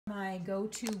My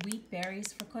go-to wheat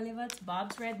berries for koliva, it's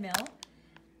Bob's Red Mill.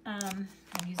 I've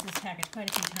used this packet quite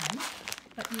a few times,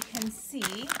 but you can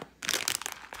see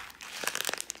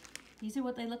these are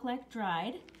what they look like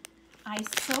dried. I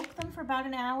soak them for about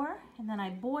an hour and then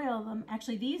I boil them.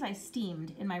 Actually, these I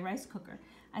steamed in my rice cooker.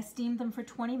 I steamed them for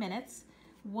 20 minutes.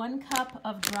 1 cup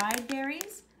of dried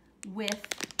berries with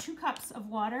 2 cups of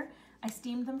water. I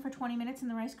steamed them for 20 minutes in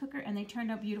the rice cooker and they turned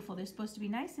out beautiful. They're supposed to be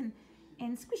nice and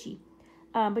squishy.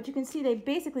 But you can see they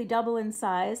basically double in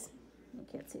size. I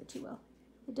can't see it too well.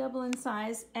 They double in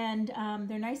size and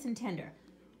they're nice and tender.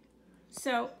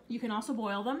 So you can also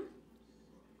boil them.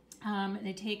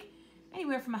 They take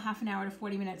anywhere from a half an hour to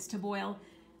 40 minutes to boil.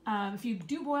 If you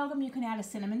do boil them, you can add a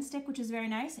cinnamon stick, which is very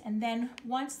nice. And then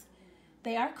once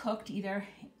they are cooked, either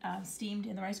steamed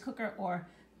in the rice cooker or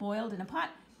boiled in a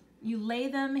pot, you lay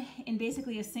them in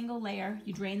basically a single layer.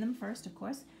 You drain them first, of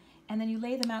course, and then you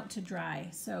lay them out to dry.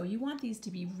 So you want these to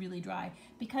be really dry.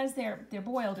 Because they're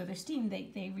boiled or they're steamed,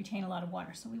 they retain a lot of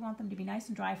water. So we want them to be nice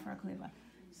and dry for our koliva.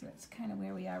 So that's kind of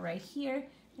where we are right here.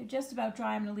 They're just about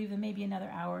dry. I'm going to leave them maybe another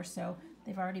hour or so.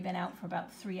 They've already been out for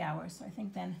about 3 hours, so I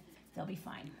think then they'll be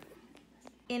fine.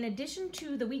 In addition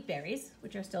to the wheat berries,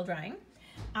 which are still drying,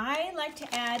 I like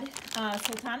to add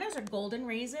sultanas or golden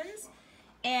raisins,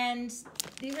 and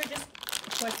these are just,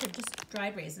 of course, they're just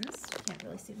dried raisins. Can't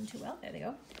really see them too well. There they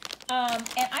go. And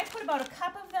I put about a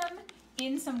cup of them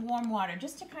in some warm water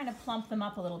just to kind of plump them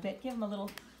up a little bit, give them a little,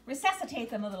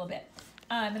 resuscitate them a little bit.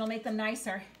 It'll make them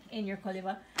nicer in your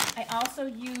koliva. I also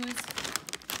use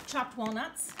chopped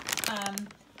walnuts.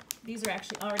 These are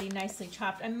actually already nicely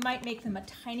chopped. I might make them a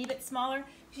tiny bit smaller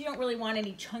because you don't really want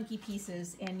any chunky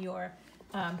pieces in your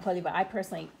koliva. I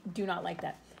personally do not like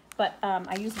that. But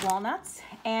I use walnuts,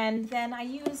 and then I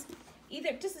use either,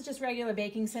 this is just regular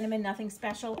baking cinnamon, nothing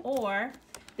special, or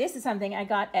this is something I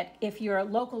got at, if you're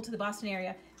local to the Boston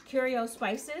area, Curio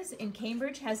Spices in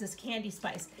Cambridge has this candy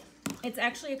spice. It's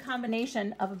actually a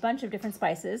combination of a bunch of different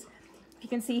spices. If you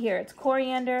can see here, it's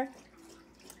coriander,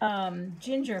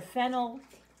 ginger, fennel,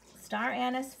 star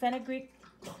anise, fenugreek,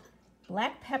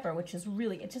 black pepper, which is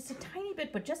really, it's just a tiny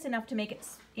bit, but just enough to make it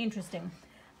interesting.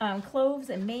 Cloves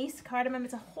and mace, cardamom,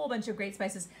 it's a whole bunch of great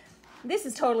spices. This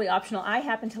is totally optional. I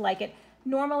happen to like it.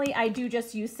 Normally I do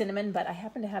just use cinnamon, but I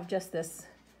happen to have just this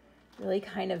really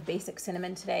kind of basic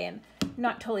cinnamon today and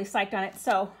not totally psyched on it,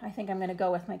 so I think I'm gonna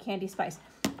go with my candy spice.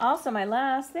 Also, my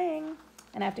last thing,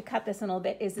 and I have to cut this in a little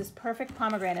bit, is this perfect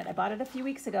pomegranate. I bought it a few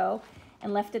weeks ago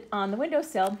and left it on the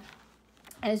windowsill.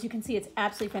 And as you can see, it's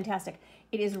absolutely fantastic.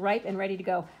 It is ripe and ready to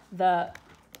go. I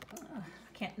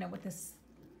can't know what this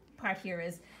part here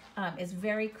is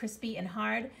very crispy and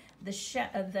hard. The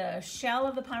shell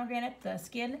of the pomegranate, the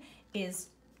skin, is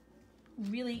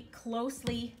really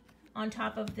closely on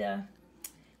top of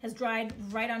has dried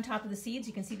right on top of the seeds.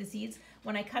 You can see the seeds.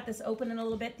 When I cut this open in a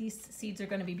little bit, these seeds are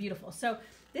going to be beautiful. So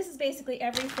this is basically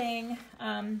everything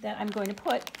that I'm going to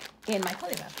put in my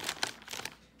koliva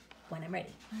when I'm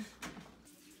ready.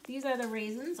 These are the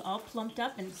raisins, all plumped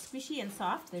up and squishy and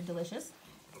soft. They're delicious.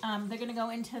 They're going to go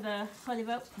into the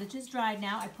koliva, which is dried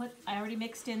now. I already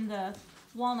mixed in the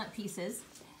walnut pieces.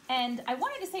 And I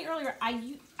wanted to say earlier,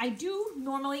 I do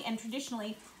normally and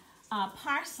traditionally,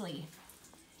 parsley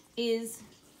is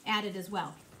added as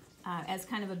well as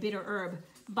kind of a bitter herb,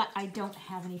 but I don't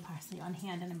have any parsley on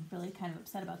hand and I'm really kind of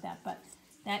upset about that, but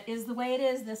that is the way it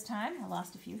is this time. I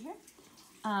lost a few here.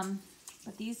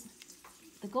 But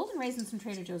the golden raisins from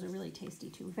Trader Joe's are really tasty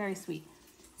too, very sweet.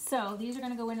 So these are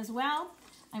going to go in as well.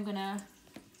 I'm going to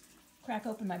crack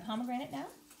open my pomegranate now.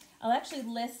 I'll actually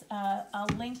I'll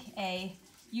link a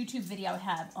YouTube video I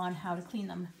have on how to clean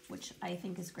them, which I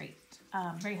think is great,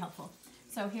 very helpful.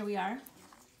 So here we are.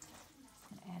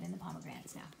 I'm going to add in the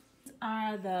pomegranates now. These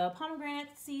are the pomegranate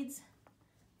seeds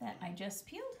that I just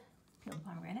peeled the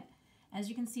pomegranate. As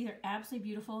you can see, they're absolutely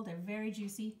beautiful. They're very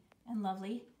juicy and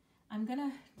lovely. I'm going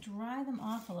to dry them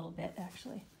off a little bit,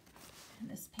 actually. And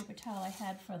this paper towel I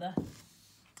had for the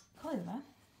koliva,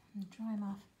 and dry them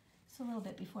off just a little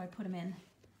bit before I put them in.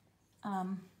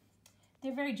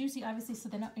 They're very juicy, obviously, so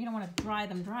you don't want to dry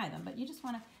them, but you just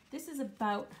want to, this is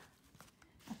about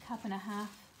a cup and a half,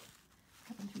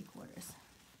 cup and 3/4.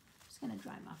 Just going to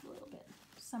dry them off a little bit,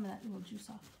 some of that little juice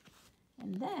off.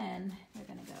 And then they're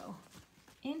going to go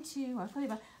into our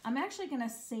koliva. I'm actually going to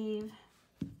save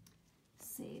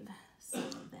some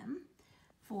of them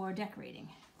for decorating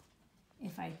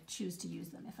if I choose to use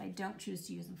them. If I don't choose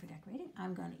to use them for decorating,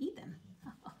 I'm going to eat them.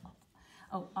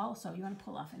 Oh, also, you want to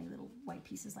pull off any little white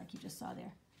pieces like you just saw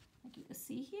there. Like you can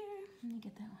see here. Let me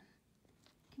get that one.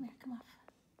 Come here, come off.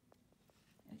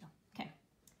 There we go. Okay.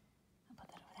 I'll put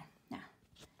that over there. Now,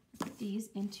 put these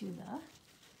into the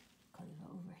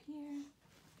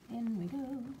In we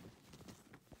go.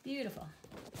 Beautiful.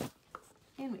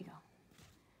 In we go.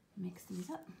 Mix these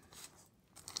up.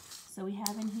 So we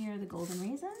have in here the golden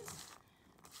raisins,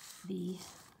 the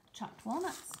chopped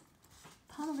walnuts,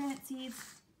 pomegranate seeds.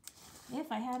 If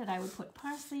I had it, I would put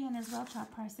parsley in as well,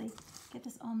 chopped parsley. Get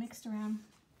this all mixed around.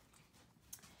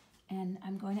 And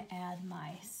I'm going to add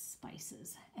my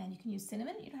spices. And you can use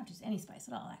cinnamon. You don't have to use any spice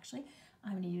at all, actually.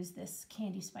 I'm going to use this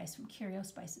candy spice from Curio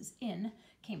Spices in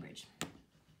Cambridge.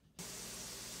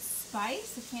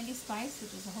 Spice, the candy spice,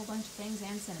 which is a whole bunch of things,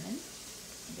 and cinnamon.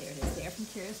 There it is there from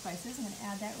Curio Spices. I'm going to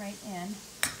add that right in.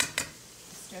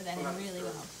 Stir that in really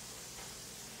well.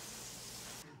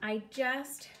 I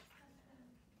just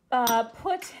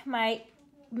put my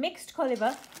mixed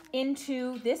koliva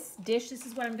into this dish. This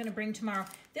is what I'm going to bring tomorrow.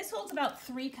 This holds about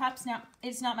 3 cups. Now,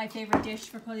 it's not my favorite dish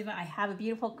for koliva. I have a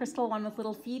beautiful crystal one with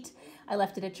little feet. I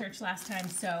left it at church last time,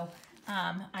 so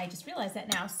I just realized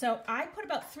that now. So I put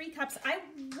about 3 cups. I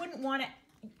wouldn't want to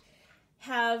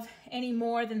have any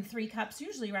more than 3 cups.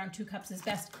 Usually around 2 cups is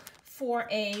best for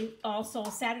a All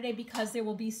Souls Saturday because there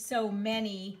will be so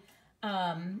many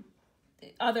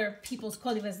other people's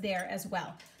kolivas there as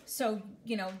well. So,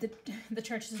 you know, the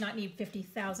church does not need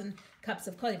 50,000 cups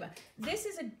of koliva. This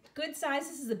is a good size.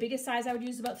 This is the biggest size I would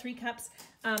use, about 3 cups.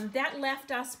 That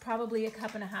left us probably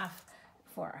 1.5 cups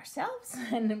for ourselves,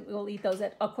 and we'll eat those.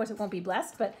 Of course, it won't be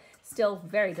blessed, but still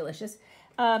very delicious.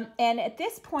 And at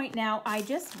this point now, I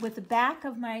just, with the back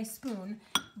of my spoon,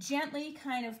 gently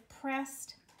kind of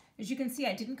pressed. As you can see,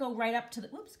 I didn't go right up to the,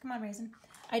 whoops, come on, raisin.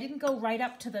 I didn't go right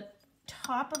up to the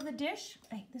top of the dish.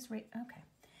 Okay.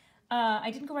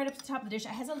 I didn't go right up to the top of the dish. It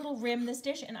has a little rim, this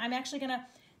dish, and I'm actually gonna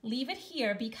leave it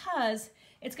here because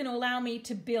it's gonna allow me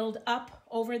to build up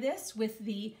over this with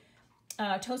the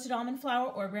toasted almond flour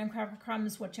or graham cracker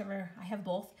crumbs, whichever. I have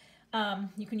both.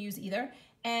 You can use either.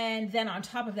 And then on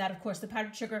top of that, of course, the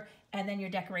powdered sugar and then your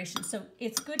decoration. So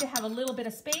it's good to have a little bit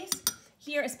of space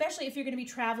here, especially if you're going to be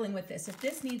traveling with this. If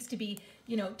this needs to be,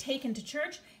 you know, taken to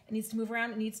church, it needs to move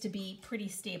around, it needs to be pretty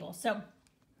stable. So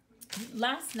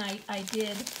last night I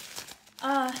did,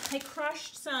 I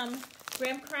crushed some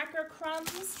graham cracker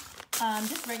crumbs,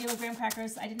 just regular graham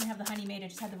crackers. I didn't have the honey made, I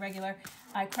just had the regular.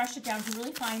 I crushed it down to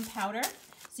really fine powder.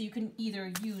 So you can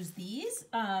either use these.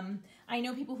 I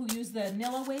know people who use the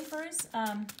Nilla wafers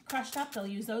crushed up. They'll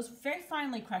use those, very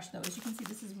finely crushed those. You can see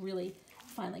this is really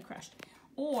finely crushed.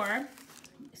 Or,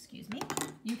 excuse me,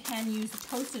 you can use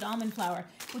toasted almond flour,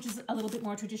 which is a little bit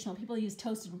more traditional. People use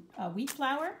toasted wheat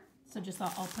flour, so just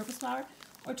all-purpose flour,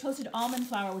 or toasted almond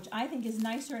flour, which I think is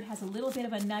nicer. It has a little bit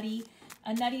of a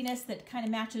nuttiness that kind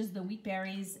of matches the wheat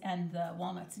berries and the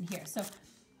walnuts in here. So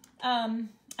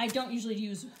I don't usually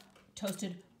use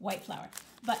toasted white flour.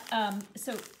 But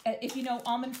so if you know,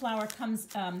 almond flour comes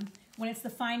when it's the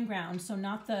fine ground, so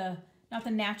not the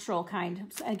natural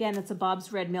kind. Again, it's a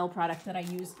Bob's Red Mill product that I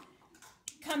use.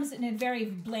 Comes in a very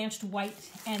blanched white,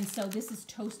 and so this is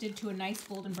toasted to a nice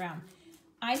golden brown.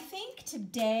 I think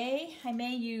today I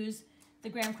may use the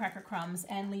graham cracker crumbs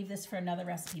and leave this for another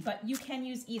recipe, but you can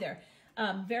use either.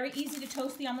 Very easy to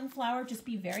toast the almond flour. Just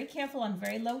be very careful on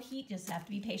very low heat. Just have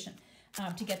to be patient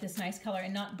to get this nice color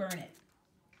and not burn it.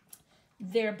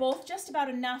 They're both just about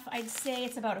enough. I'd say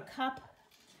it's about 1 cup.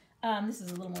 This is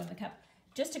a little more than 1 cup.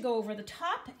 Just to go over the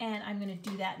top, and I'm going to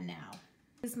do that now.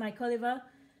 This is my koliva,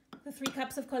 the 3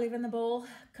 cups of koliva in the bowl,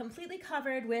 completely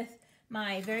covered with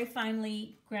my very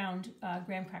finely ground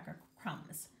graham cracker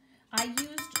crumbs. I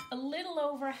used a little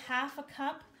over 1/2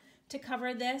 cup to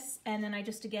cover this, and then I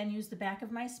just again used the back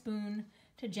of my spoon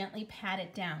to gently pat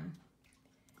it down.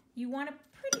 You want a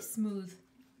pretty smooth.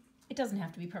 It doesn't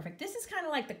have to be perfect. This is kind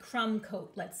of like the crumb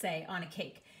coat, let's say, on a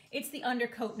cake. It's the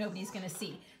undercoat nobody's going to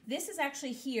see. This is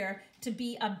actually here to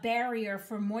be a barrier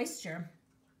for moisture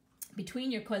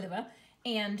between your koliva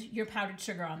and your powdered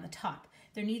sugar on the top.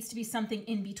 There needs to be something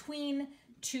in between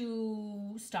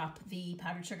to stop the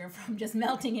powdered sugar from just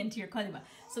melting into your koliva.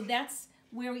 So that's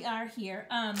where we are here.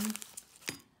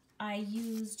 I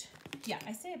used, yeah,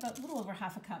 I say about a little over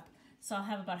 1/2 cup. So I'll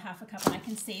have about 1/2 cup, and I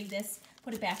can save this,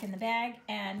 put it back in the bag,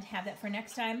 and have that for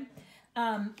next time.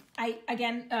 To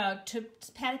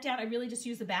pat it down, I really just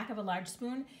use the back of a large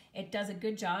spoon. It does a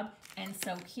good job. And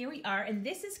so here we are. And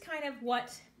this is kind of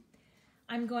what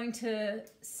I'm going to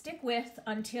stick with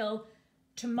until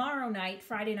tomorrow night,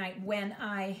 Friday night, when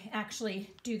I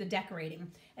actually do the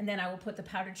decorating. And then I will put the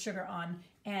powdered sugar on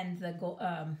and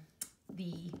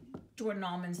the Jordan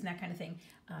almonds and that kind of thing.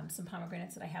 Some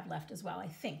pomegranates that I have left as well, I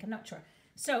think. I'm not sure.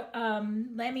 So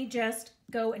let me just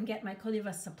go and get my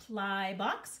koliva supply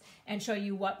box and show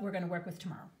you what we're going to work with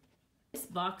tomorrow. This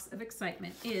box of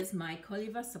excitement is my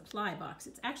koliva supply box.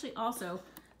 It's actually also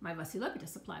my Vasilepita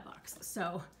supply box.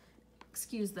 So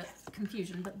excuse the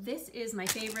confusion, but this is my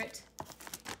favorite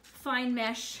fine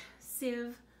mesh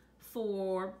sieve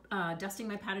for dusting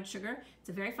my powdered sugar. It's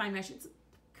a very fine mesh. It's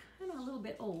kind of a little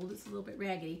bit old. It's a little bit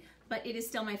raggedy, but it is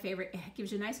still my favorite. It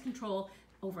gives you nice control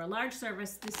over a large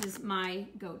surface. This is my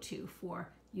go-to for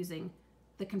using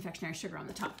the confectionery sugar on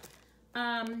the top.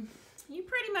 You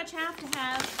pretty much have to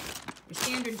have your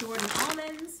standard Jordan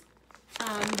almonds.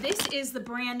 This is the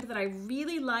brand that I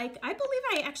really like. I believe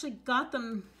I actually got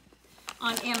them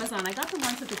on Amazon. I got them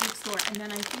once at the Greek store, and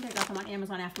then I think I got them on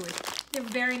Amazon afterwards. They're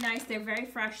very nice. They're very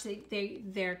fresh.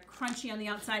 They're crunchy on the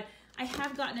outside. I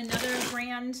have gotten another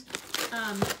brand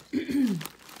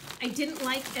I didn't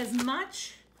like as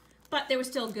much, but they were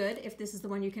still good. If this is the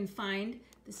one you can find,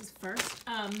 this is first.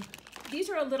 These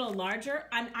are a little larger.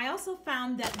 I also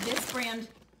found that this brand,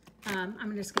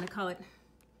 I'm just going to call it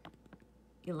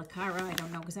Ilacara. I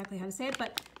don't know exactly how to say it,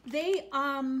 but they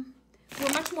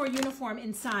were much more uniform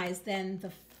in size than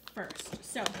the first.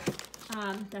 So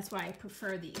that's why I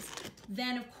prefer these.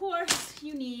 Then, of course,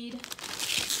 you need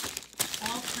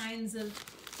all kinds of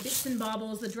bits and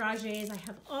baubles, the dragées. I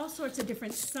have all sorts of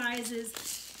different sizes.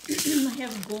 I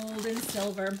have gold and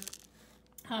silver,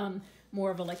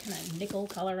 more of a like kind of nickel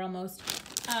color almost.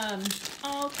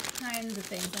 All kinds of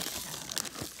things.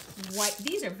 I have white.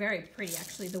 These are very pretty,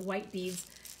 actually, the white beads.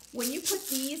 When you put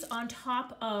these on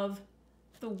top of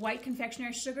the white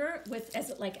confectionery sugar with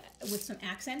some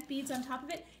accent beads on top of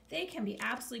it, they can be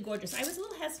absolutely gorgeous. I was a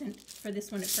little hesitant for this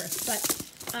one at first, but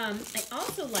I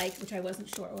also like, which I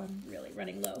wasn't sure, oh, I'm really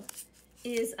running low,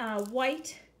 is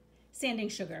white sanding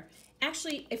sugar.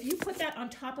 Actually, if you put that on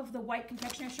top of the white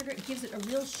confectionery sugar, it gives it a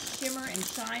real shimmer and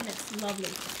shine. It's lovely.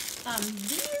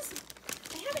 These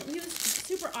I haven't used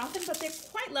super often, but they're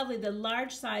quite lovely. The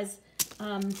large size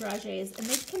dragées, and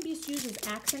they can be used as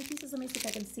accent pieces. Let me see if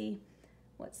I can see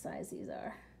what size these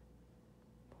are.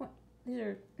 These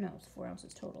are, no, it's 4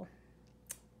 ounces total.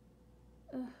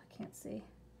 Oh, I can't see.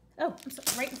 Oh, I'm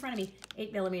sorry, right in front of me,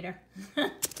 8 millimeter.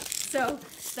 So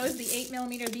those are the 8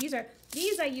 millimeter.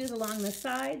 These I use along the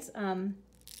sides, and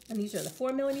these are the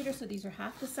 4 millimeter, so these are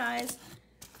half the size.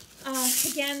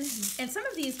 Again, and some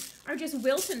of these are just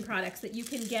Wilton products that you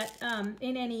can get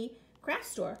in any craft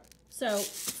store. So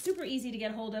super easy to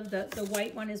get hold of. The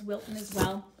white one is Wilton as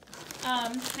well.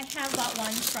 I have bought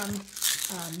one from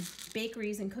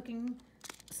bakeries and cooking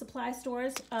supply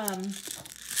stores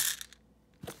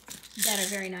that are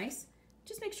very nice.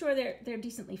 Just make sure they're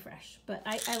decently fresh. But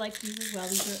I like these as well.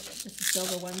 These are just the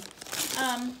silver ones.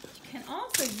 You can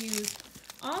also use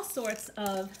all sorts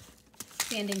of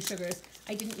sanding sugars.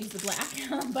 I didn't use the black,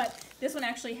 but this one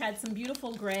actually had some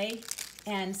beautiful gray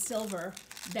and silver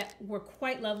that were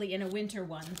quite lovely in a winter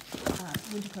one.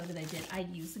 Winter coat that I did. I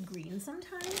use the green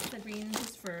sometimes. The green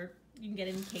is for, you can get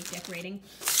in cake decorating.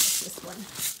 That's this one.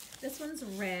 This one's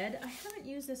red. I haven't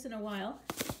used this in a while.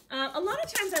 A lot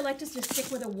of times I like to just stick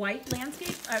with a white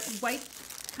landscape, white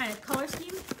kind of color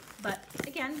scheme. But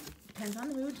again, depends on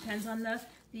the mood, depends on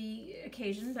the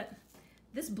occasion. But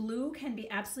this blue can be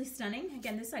absolutely stunning.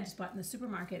 Again, this I just bought in the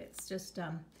supermarket. It's just,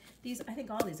 these, I think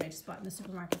all these I just bought in the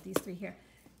supermarket, these three here.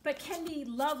 But can be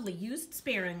lovely, used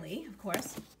sparingly, of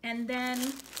course. And then,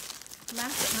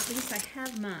 last but not least, I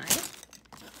have my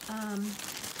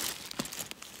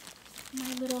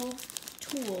little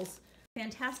tools.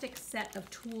 Fantastic set of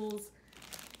tools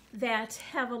that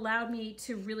have allowed me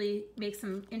to really make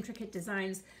some intricate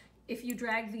designs. If you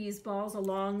drag these balls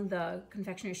along the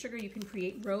confectionery sugar, you can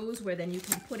create rows where then you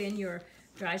can put in your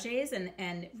dragées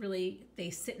and really they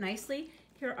sit nicely.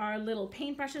 Here are little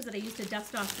paintbrushes that I use to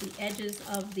dust off the edges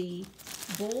of the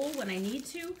bowl when I need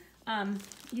to.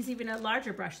 Use even a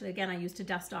larger brush that again I use to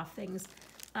dust off things.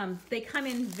 They come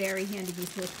in very handy,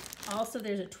 these tools. Also,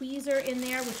 there's a tweezer in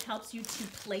there which helps you to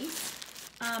place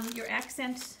your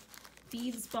accent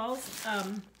beads balls,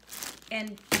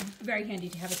 and very handy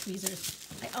to have a tweezers.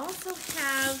 I also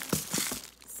have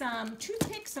some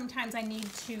toothpicks. Sometimes I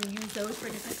need to use those for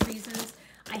different reasons.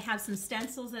 I have some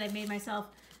stencils that I've made myself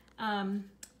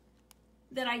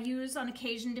that I use on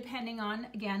occasion depending on,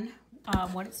 again,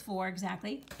 what it's for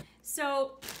exactly.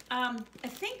 So I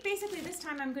think basically this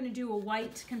time I'm going to do a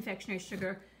white confectionery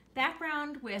sugar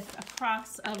background with a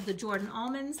cross of the Jordan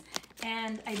almonds,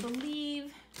 and I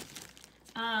believe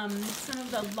some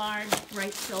of the large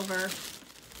bright silver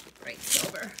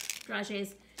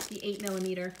dragées, the 8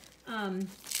 millimeter,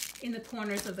 in the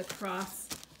corners of the cross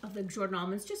of the Jordan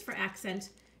almonds, just for accent.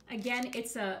 Again,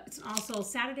 it's also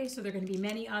Saturday, so there are going to be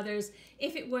many others.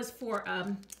 If it was for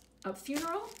a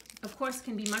funeral, of course,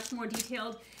 can be much more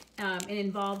detailed and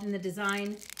involved in the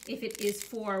design. if it is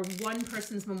for one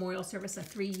person's memorial service, a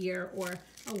 3-year or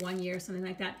a 1 year, something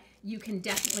like that, you can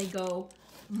definitely go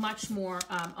much more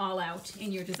all out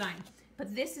in your design.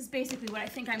 But this is basically what I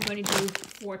think I'm going to do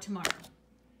for tomorrow.